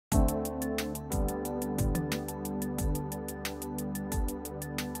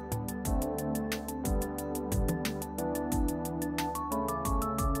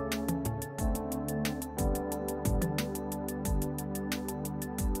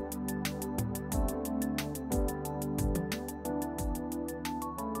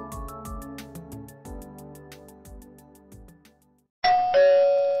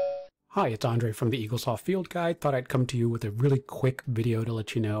Hi, it's Andre from the Eaglesoft Field Guide. Thought I'd come to you with a really quick video to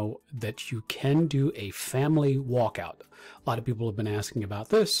let you know that you can do a family walkout. A lot of people have been asking about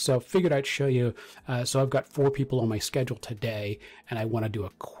this, so figured I'd show you. So I've got 4 people on my schedule today, and I want to do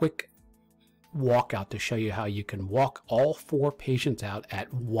a quick walkout to show you how you can walk all 4 patients out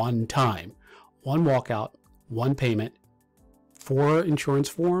at one time. One walkout, one payment, 4 insurance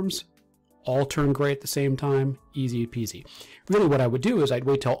forms, all turn gray at the same time, easy peasy. Really what I would do is I'd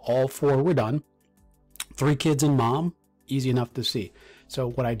wait till all 4 were done. 3 kids and mom, easy enough to see. So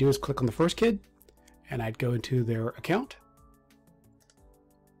what I do is click on the first kid and I'd go into their account.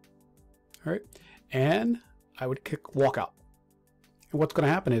 All right, and I would click walkout. And what's going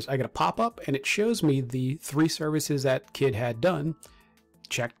to happen is I get a pop-up and it shows me the 3 services that kid had done,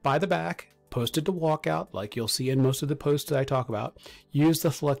 checked by the back, posted to walkout, like you'll see in most of the posts that I talk about. Use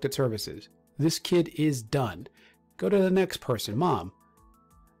the selected services. This kid is done. Go to the next person, mom.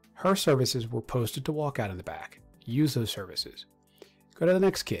 Her services were posted to walkout in the back. Use those services. Go to the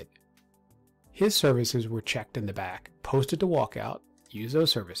next kid. His services were checked in the back, posted to walkout. Use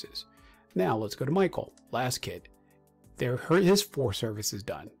those services. Now let's go to Michael, last kid. His 4 services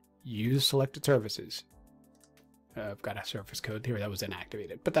done. Use selected services. I've got a service code here that was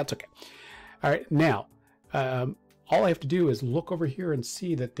inactivated, but that's okay. All right, now all I have to do is look over here and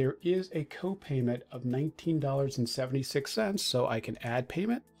see that there is a co-payment of $19.76, so I can add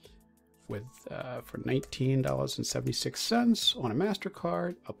payment with for $19.76 on a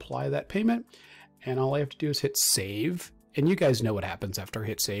MasterCard, apply that payment, and all I have to do is hit save. And you guys know what happens after I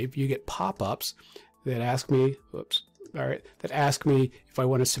hit save. You get pop-ups that ask me, oops, all right, that ask me if I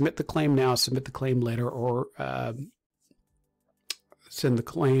want to submit the claim now, submit the claim later, or send the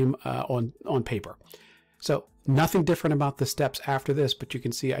claim on paper. So nothing different about the steps after this, but you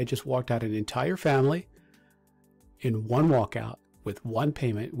can see I just walked out an entire family in one walkout with one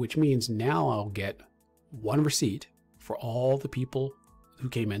payment, which means now I'll get 1 receipt for all the people who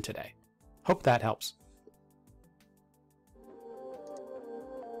came in today. Hope that helps.